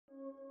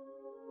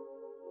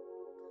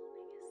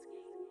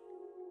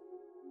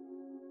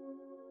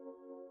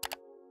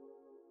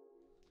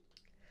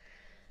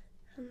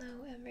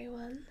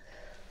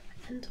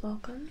and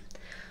welcome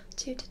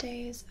to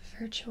today's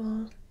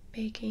virtual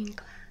baking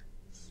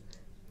class.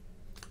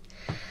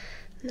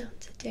 Now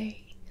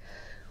today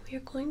we are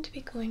going to be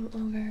going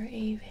over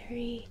a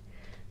very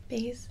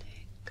basic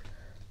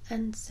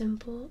and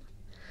simple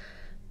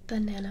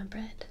banana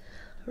bread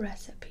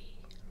recipe.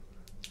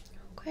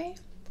 Okay,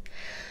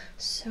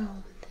 so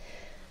I'm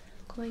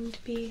going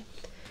to be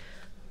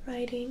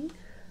writing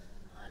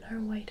on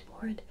our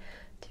whiteboard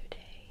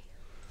today.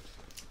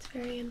 It's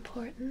very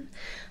important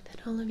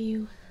that all of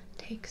you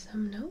take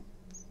some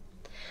notes.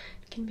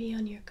 It can be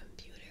on your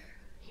computer,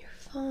 your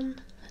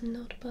phone, a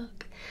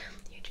notebook.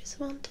 You just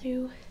want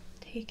to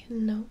take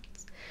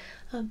notes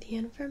of the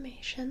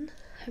information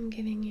I'm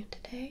giving you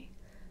today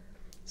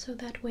so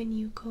that when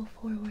you go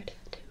forward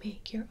to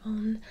make your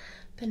own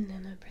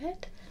banana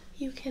bread,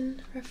 you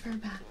can refer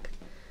back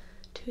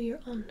to your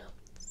own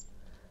notes.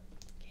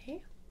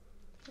 Okay?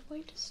 We're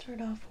going to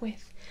start off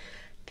with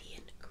the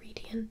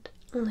ingredient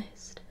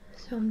list.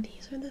 So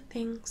these are the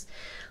things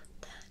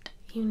that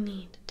you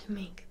need to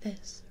make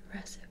this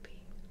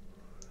recipe.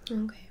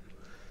 Okay.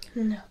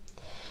 Now,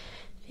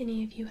 if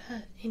any of you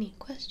have any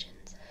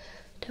questions,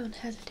 don't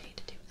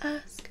hesitate to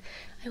ask.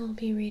 I will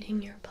be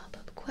reading your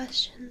pop-up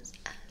questions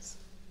as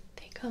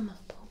they come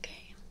up,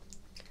 okay?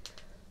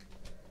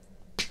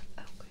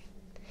 Okay.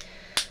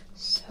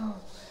 So,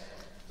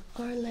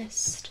 our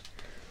list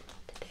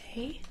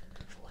today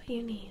of what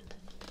you need.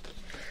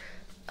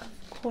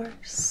 Of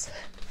course,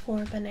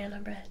 for banana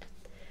bread,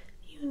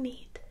 you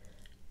need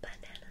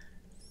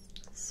bananas.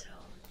 So,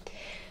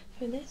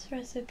 for this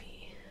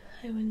recipe,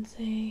 I would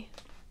say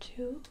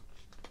 2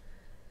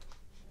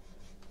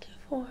 to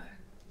 4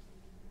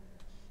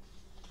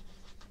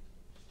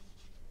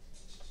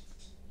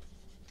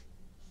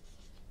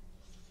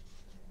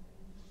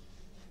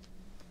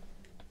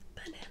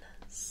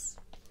 bananas.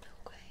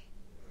 Okay.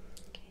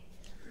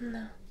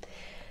 Now,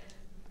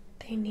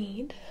 they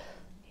need,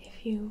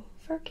 if you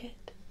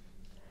forget,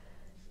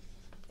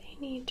 they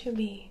need to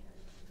be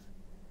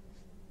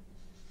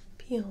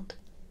peeled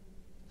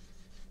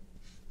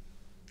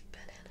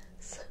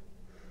bananas.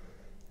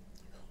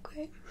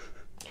 Okay.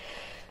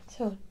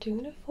 So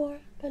 2 to 4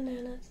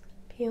 bananas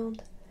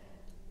peeled.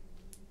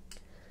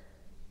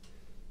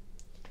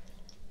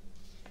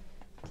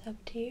 It's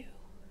up to you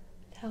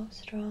how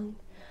strong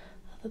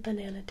of a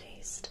banana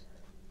taste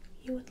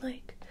you would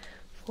like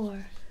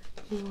for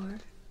your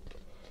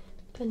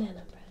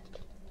banana bread.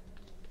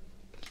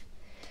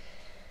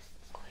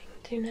 I'm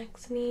going to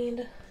next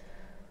need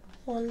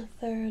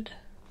 1/3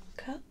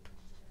 cup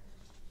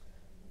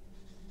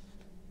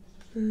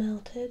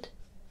melted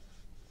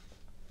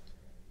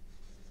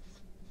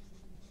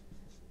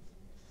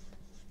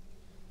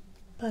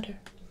butter.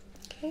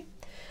 Okay,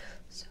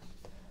 so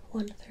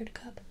 1/3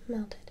 cup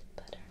melted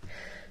butter.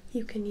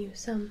 You can use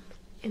some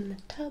in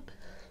the tub,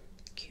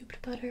 cubed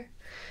butter,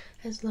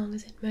 as long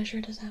as it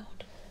measured us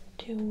out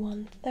to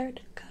 1/3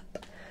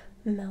 cup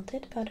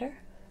melted butter.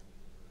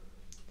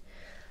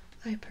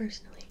 I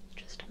personally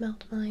just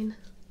melt mine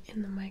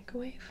in the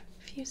microwave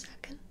for a few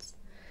seconds.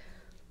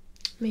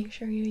 Make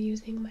sure you're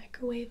using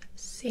microwave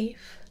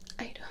safe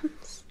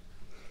items.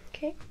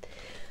 Okay,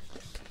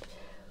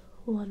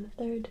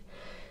 1/3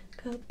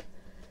 cup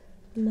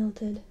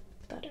melted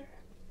butter.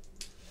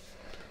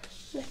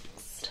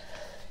 Next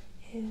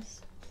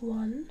is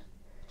 1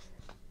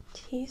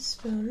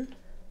 teaspoon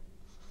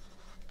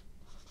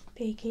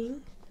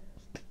baking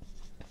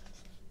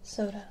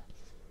soda.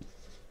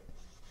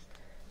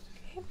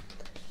 Okay,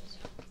 so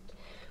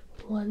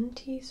 1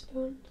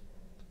 teaspoon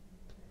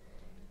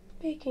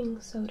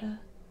baking soda.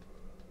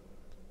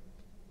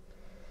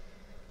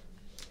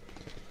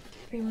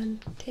 Everyone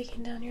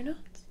taking down your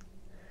notes?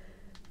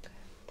 Okay.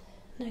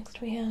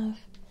 Next we have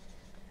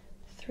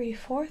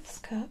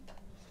 3/4 cup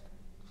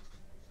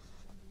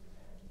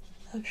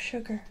of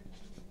sugar.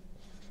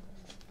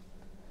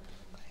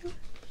 Okay.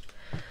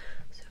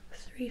 So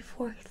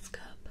 3/4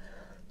 cup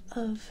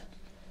of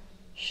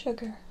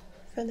sugar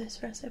for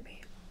this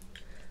recipe.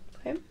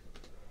 Okay.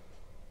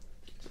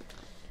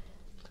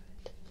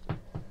 Good.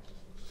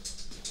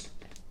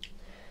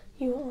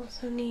 You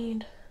also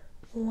need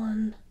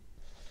 1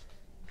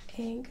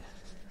 egg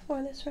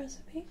for this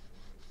recipe.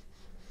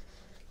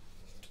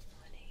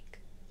 1 egg.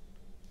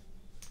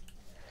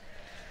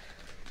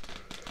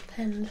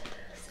 And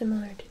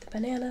similar to the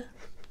banana,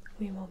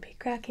 we won't be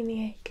cracking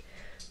the egg.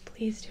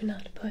 Please do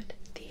not put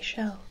the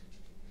shell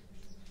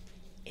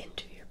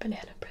into your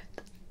banana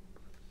bread.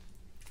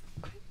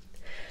 Okay.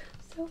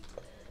 So,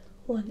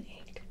 1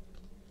 egg.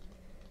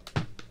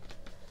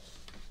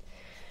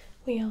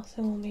 We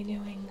also will be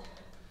doing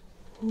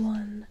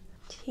 1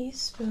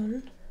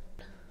 teaspoon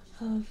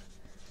of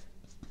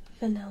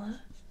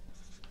vanilla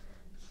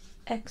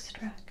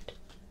extract.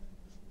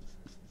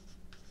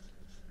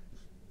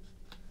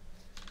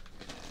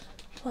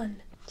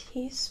 1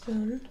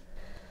 teaspoon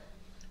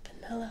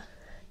vanilla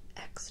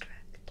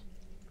extract.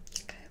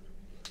 Okay.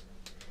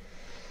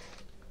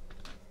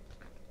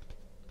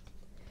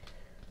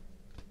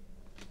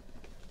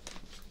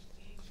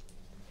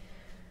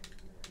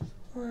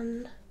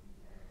 1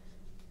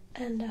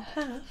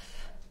 1.5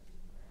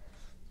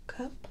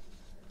 cup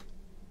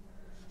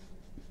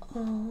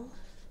all-purpose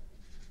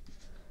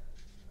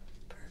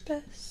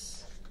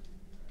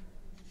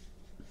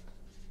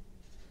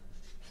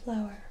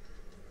flour.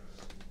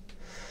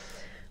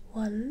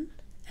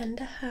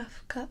 1.5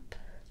 cup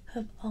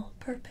of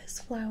all-purpose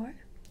flour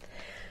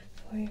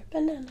for your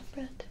banana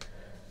bread.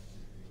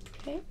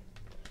 Okay.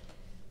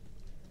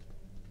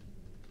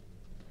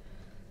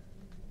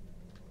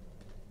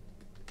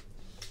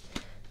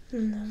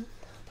 And then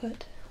I'll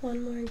put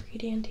one more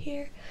ingredient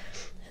here,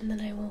 and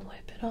then I will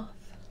wipe it off.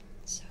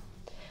 So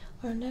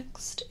our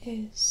next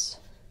is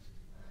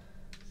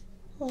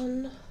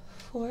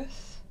 1/4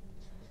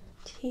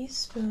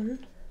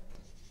 teaspoon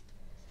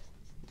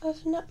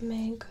of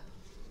nutmeg,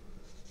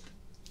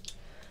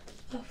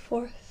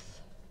 1/4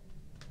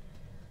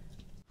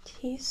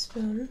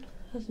 teaspoon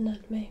of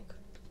nutmeg.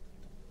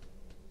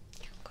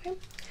 Okay,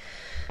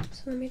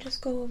 so let me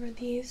just go over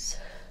these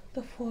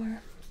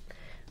before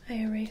I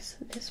erase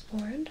this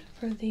board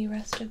for the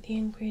rest of the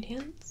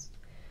ingredients.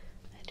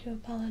 I do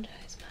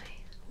apologize, my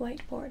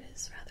whiteboard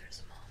is rather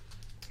small.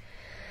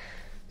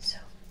 So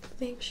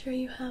make sure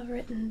you have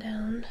written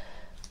down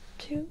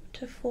 2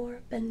 to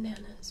 4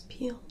 bananas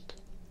peeled,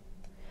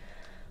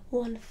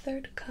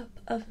 1/3 cup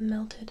of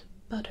melted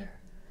butter,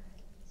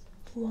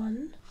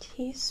 1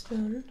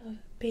 teaspoon of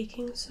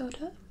baking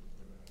soda,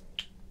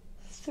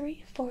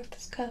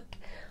 3/4 cup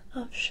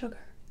of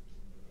sugar,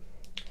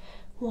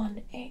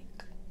 1 egg,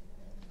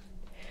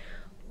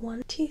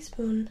 1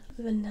 teaspoon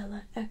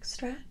vanilla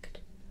extract,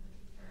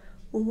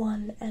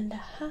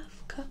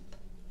 1.5 cup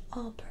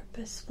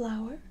all-purpose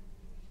flour,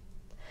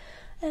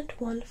 and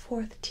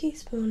 1/4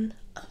 teaspoon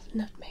of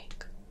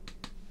nutmeg.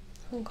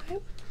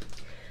 Okay,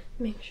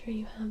 make sure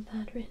you have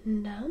that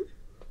written down.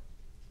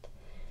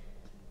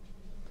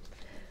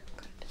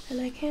 Good. And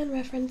I can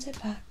reference it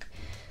back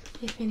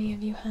if any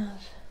of you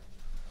have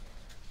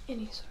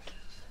any sort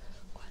of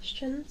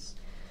questions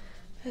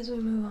as we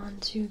move on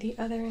to the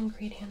other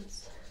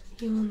ingredients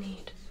you will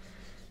need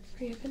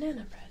for your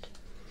banana bread.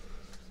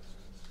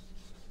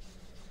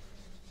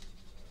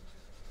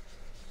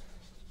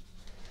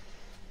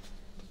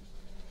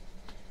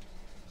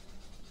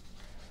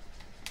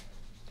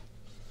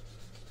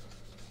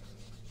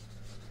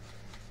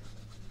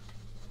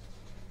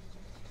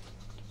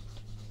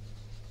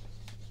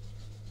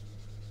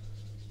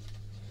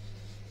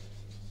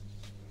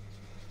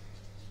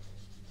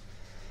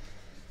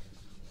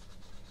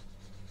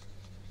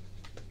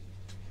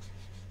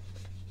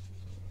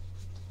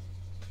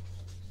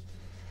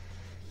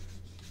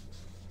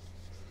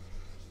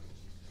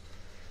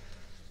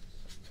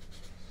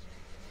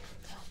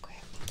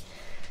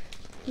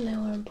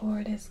 Now our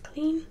board is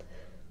clean,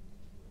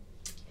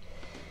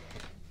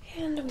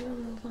 and we will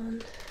move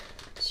on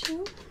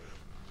to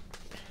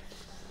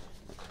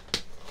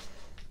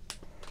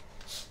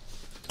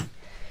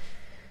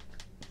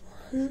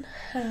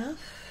 ½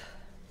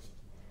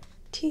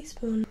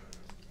 teaspoon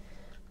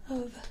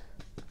of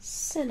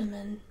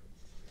cinnamon.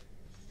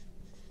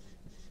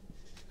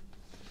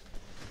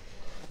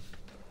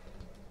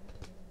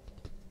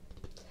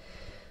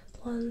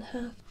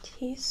 1/2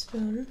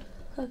 teaspoon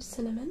of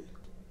cinnamon.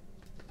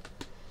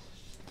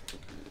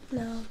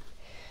 Now,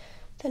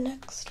 the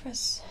next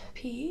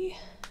recipe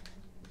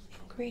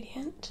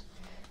ingredient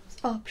is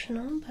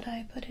optional, but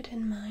I put it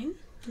in mine,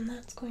 and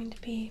that's going to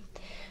be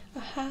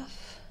 1/2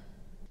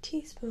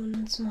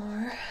 teaspoon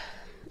more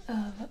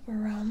of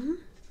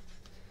rum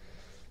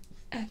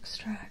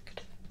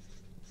extract.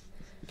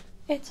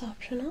 It's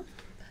optional,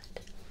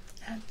 but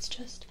adds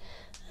just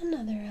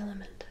another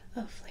element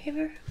of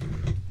flavor.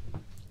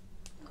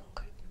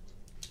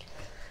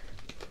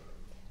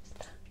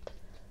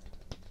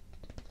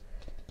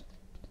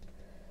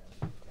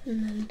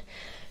 And then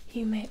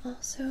you may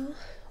also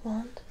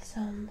want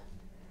some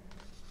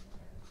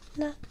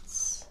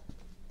nuts,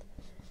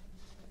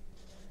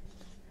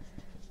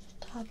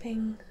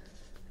 topping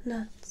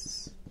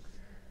nuts,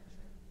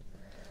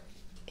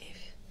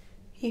 if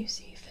you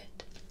see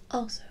fit.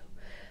 Also,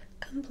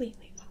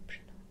 completely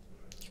optional.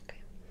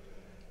 Okay.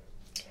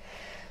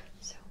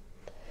 So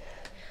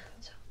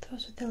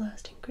those are the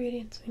last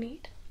ingredients we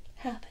need.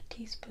 1/2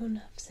 teaspoon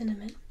of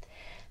cinnamon,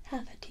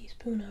 1/2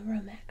 teaspoon of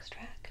rum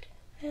extract,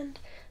 and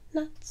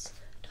nuts,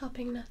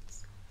 topping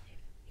nuts,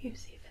 if you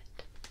see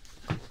fit.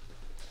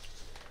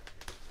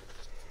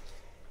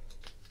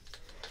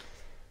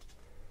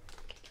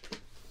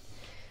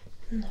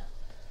 Now,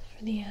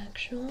 for the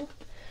actual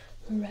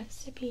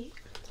recipe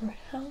or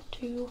how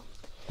to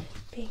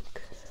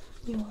bake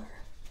your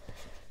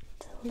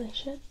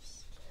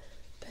delicious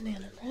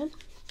banana bread,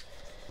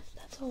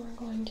 that's what we're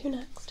going to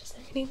next. Is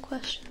there any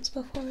questions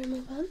before we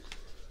move on?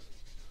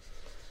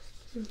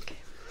 Okay.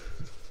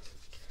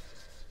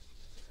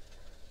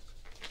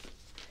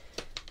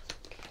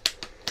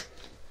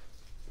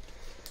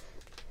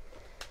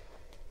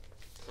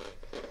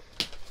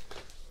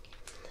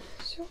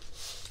 So,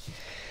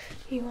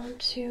 you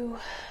want to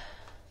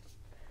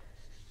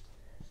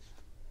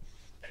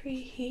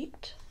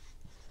preheat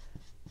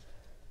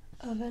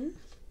oven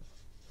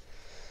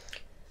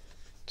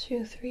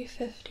to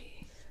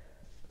 350.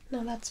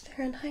 No, that's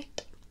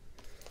Fahrenheit.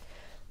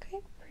 Okay,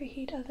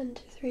 preheat oven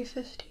to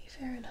 350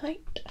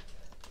 Fahrenheit.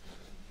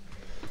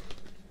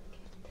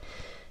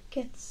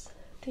 Gets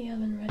the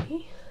oven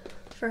ready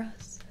for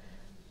us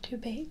to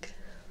bake,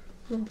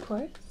 of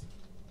course.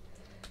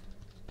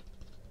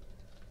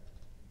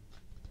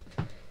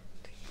 Okay.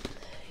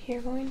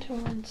 You're going to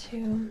want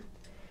to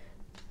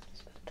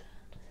put that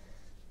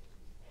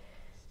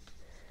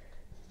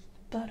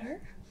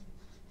butter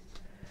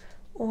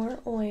or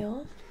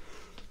oil,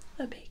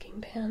 a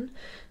baking pan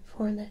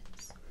for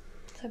this.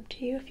 It's up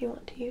to you if you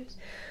want to use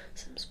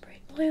some spray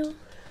oil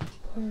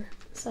or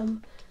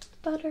some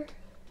butter.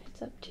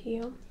 It's up to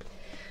you.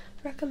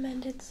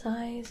 Recommended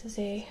size is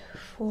a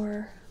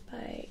 4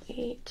 by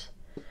 8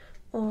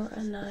 or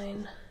a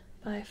 9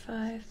 by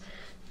 5,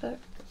 but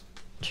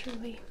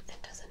truly it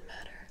doesn't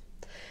matter.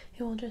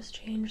 It will just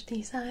change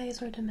the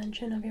size or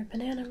dimension of your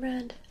banana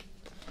bread.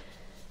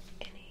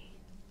 Any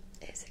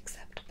is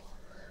acceptable.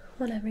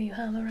 Whatever you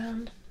have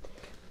around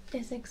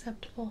is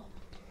acceptable.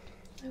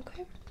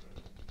 Okay?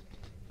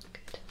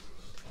 Good.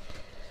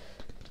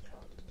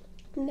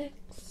 So,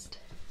 next.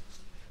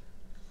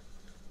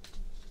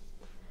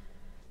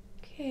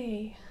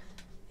 Okay,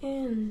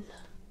 in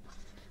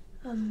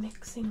a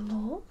mixing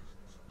bowl,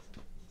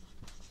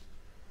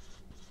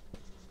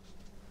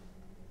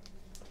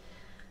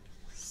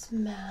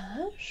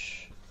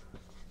 smash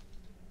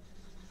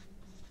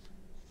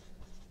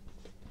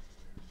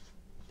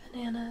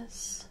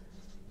bananas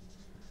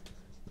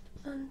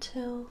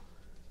until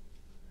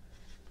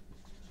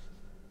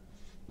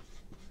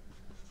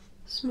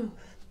smooth.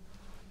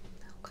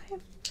 Okay,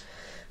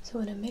 so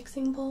in a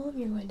mixing bowl,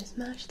 you're going to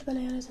smash the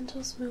bananas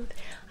until smooth.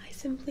 I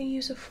simply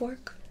use a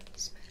fork,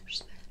 smash,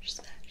 smash,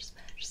 smash,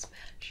 smash,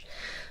 smash,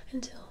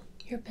 until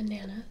your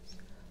bananas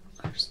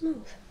are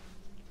smooth.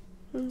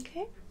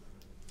 Okay?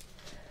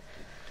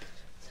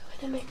 So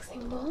in a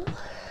mixing bowl,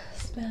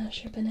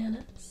 smash your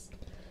bananas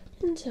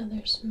until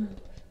they're smooth.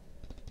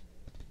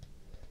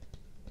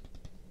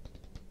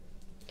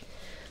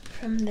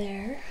 From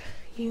there,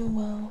 you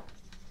will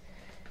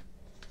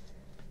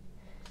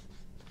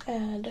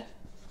add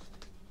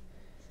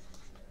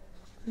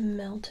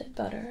melted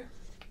butter.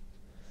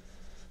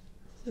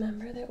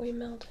 Remember that we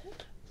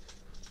melted.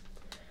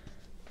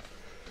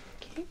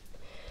 Okay,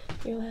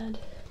 you'll add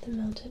the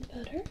melted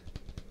butter,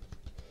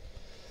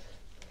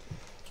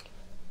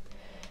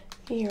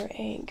 your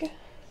egg,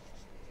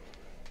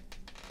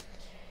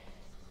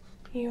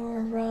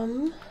 your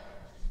rum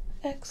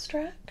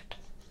extract,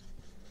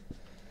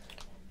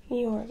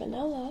 your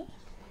vanilla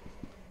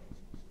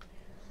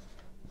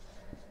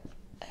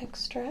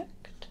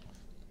extract,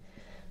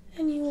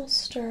 and you will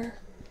stir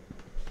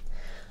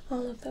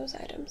all of those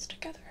items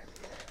together.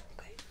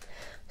 Okay,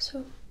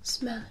 so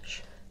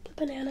smash the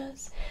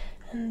bananas,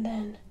 and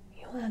then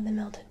you'll add the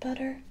melted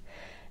butter,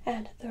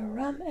 add the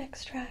rum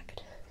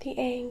extract, the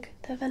egg,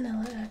 the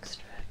vanilla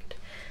extract,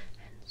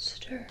 and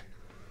stir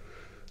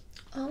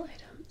all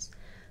items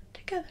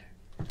together.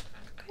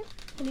 Okay,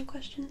 any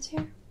questions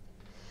here?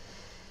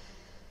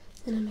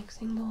 In a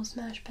mixing bowl,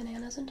 smash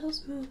bananas until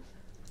smooth.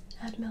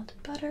 Add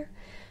melted butter,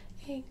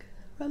 egg,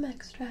 rum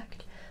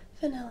extract,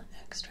 vanilla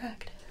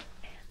extract,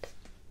 and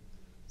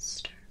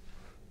stir.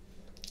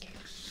 Okay,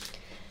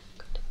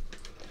 good.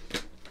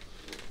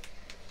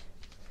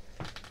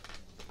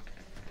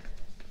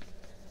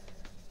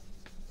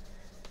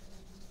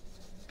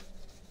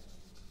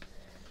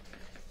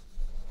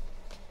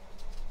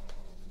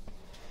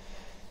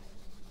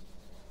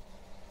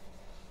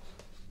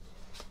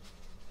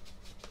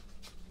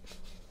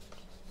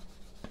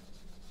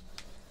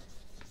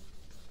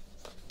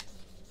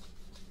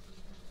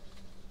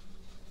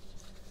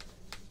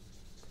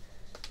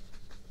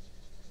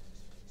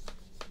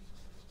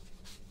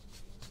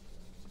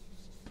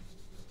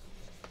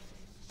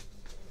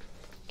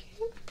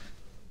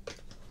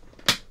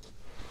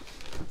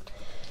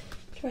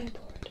 Dry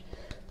board.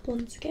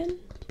 Once again,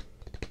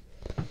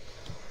 I'm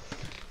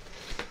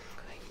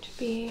going to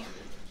be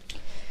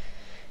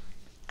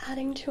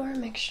adding to our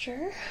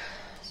mixture.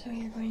 So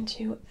you're going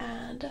to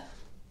add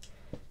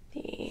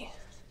the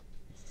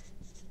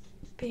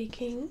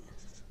baking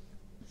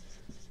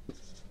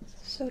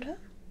soda,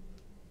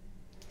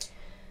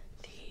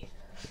 the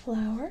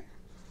flour,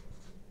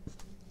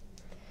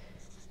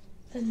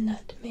 the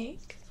nutmeg,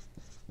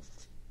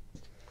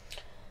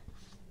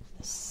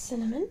 the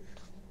cinnamon,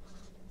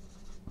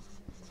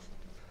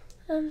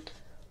 and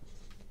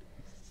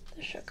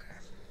the sugar.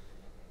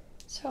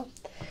 So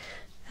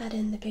add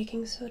in the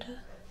baking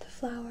soda, the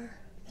flour,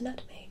 the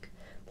nutmeg,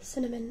 the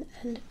cinnamon,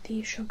 and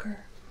the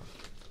sugar.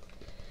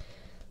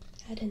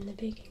 Add in the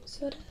baking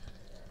soda,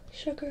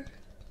 sugar,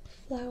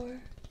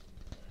 flour,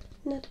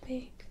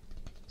 nutmeg,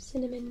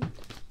 cinnamon,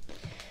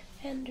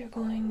 and you're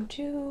going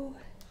to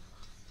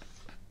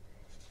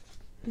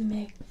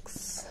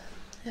mix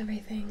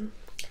everything.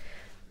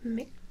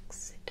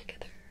 Mix it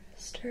together.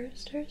 Stir,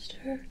 stir,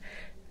 stir.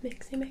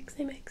 Mixy,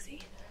 mixy,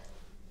 mixy.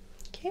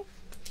 Okay.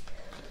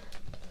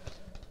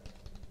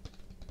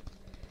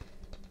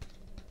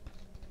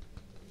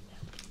 Now,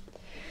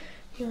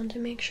 You want to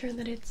make sure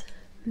that it's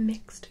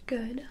mixed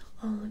good,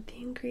 all of the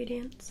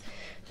ingredients,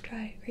 the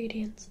dry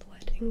ingredients, the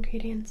wet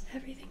ingredients,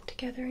 everything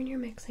together in your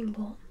mixing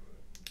bowl.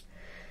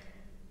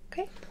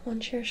 Okay,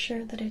 once you're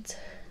sure that it's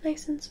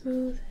nice and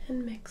smooth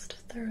and mixed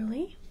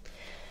thoroughly,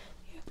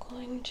 you're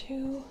going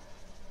to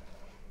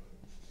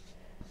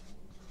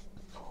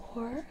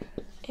pour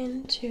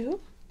into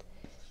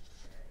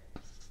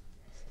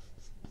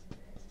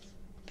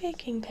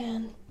baking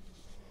pan.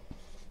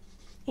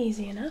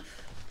 Easy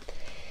enough.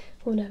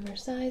 Whatever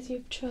size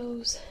you've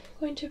chose,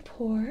 going to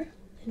pour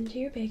into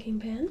your baking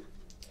pan.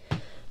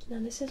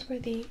 Now this is where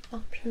the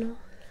optional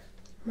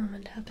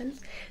moment happens.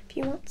 If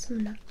you want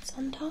some nuts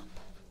on top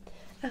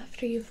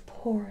after you've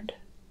poured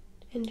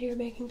into your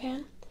baking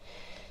pan,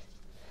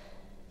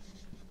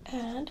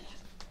 add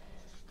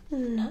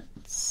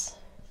nuts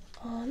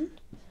on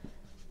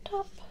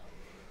top.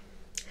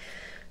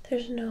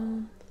 There's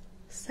no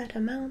set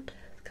amount,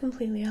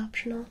 completely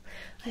optional.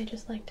 I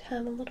just like to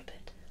have a little bit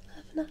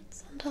of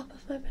nuts on top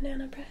of my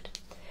banana bread.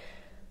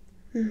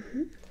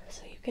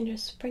 So you can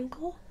just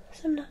sprinkle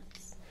some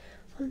nuts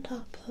on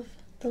top of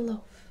the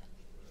loaf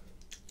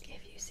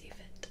if you see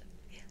fit.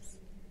 Yes.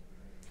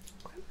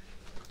 Okay.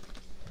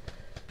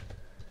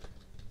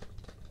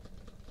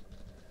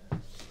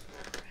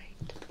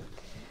 Right.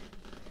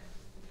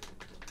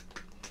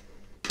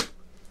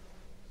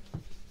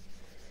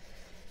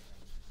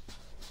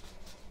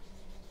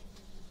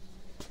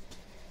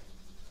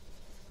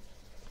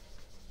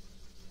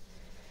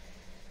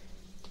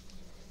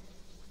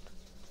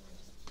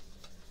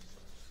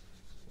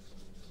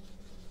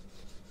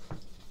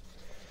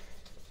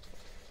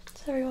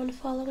 Is everyone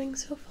following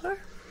so far?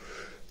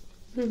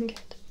 Good.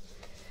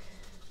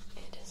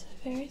 It is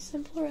a very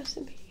simple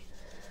recipe.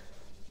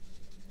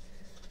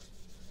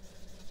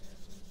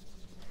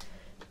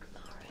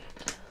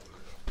 Alright.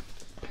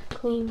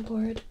 Clean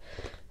board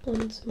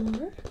once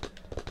more.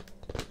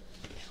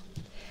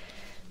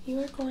 You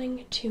are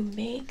going to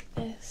bake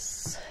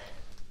this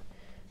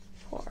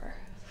for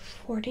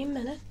 40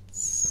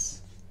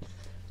 minutes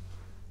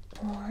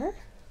or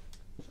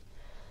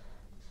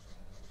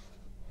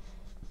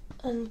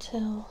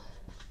until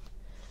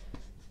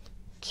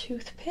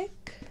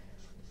toothpick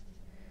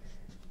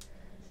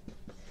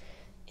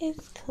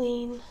is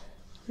clean.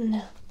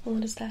 Now,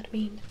 what does that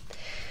mean?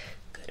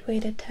 Good way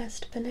to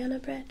test banana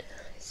bread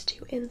is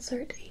to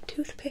insert a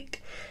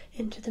toothpick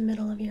into the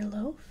middle of your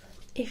loaf.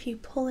 If you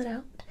pull it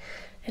out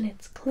and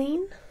it's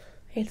clean,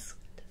 it's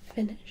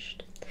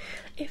finished.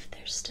 If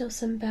there's still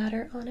some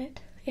batter on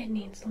it, it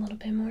needs a little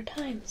bit more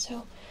time.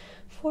 So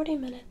 40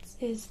 minutes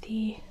is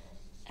the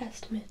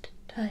estimate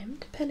time,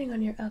 depending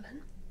on your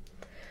oven.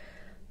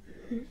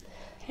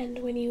 And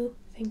when you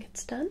think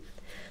it's done,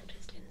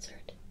 just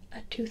insert a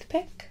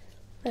toothpick,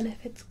 and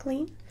if it's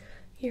clean,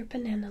 your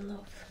banana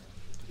loaf,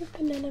 your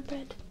banana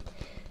bread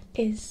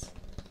is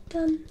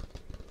done.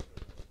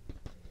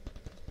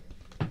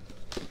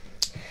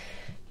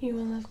 You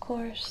will, of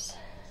course,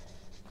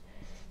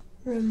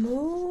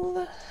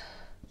 remove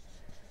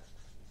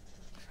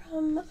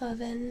from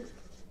oven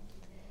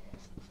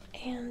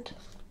and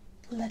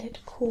let it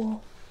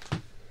cool.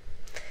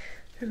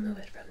 Remove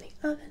it from the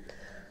oven,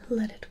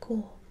 let it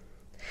cool.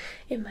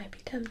 It might be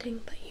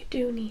tempting, but you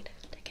do need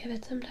to give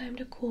it some time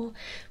to cool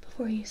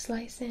before you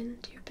slice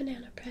into your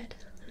banana bread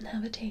and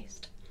have a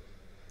taste.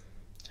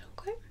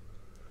 Okay?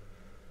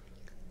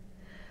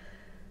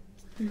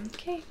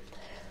 Okay,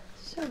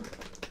 so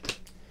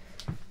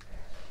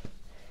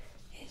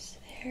is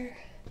there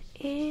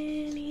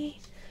any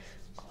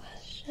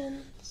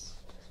questions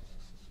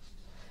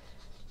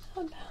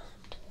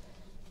about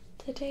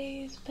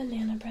today's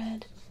banana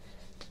bread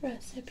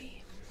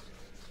recipe?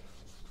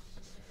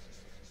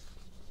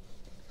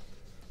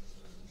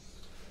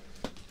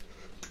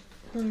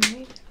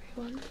 Alright,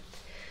 everyone.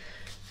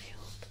 I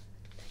hope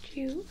that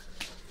you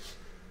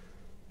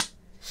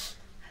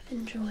have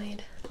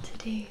enjoyed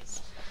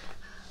today's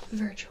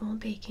virtual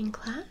baking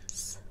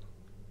class.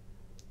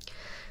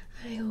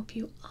 I hope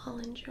you all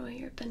enjoy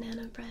your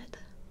banana bread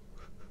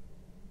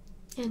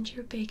and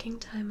your baking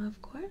time,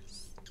 of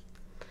course.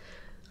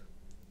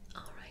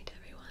 Alright,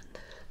 everyone.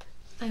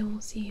 I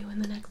will see you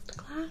in the next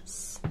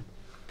class.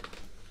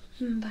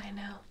 Bye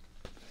now.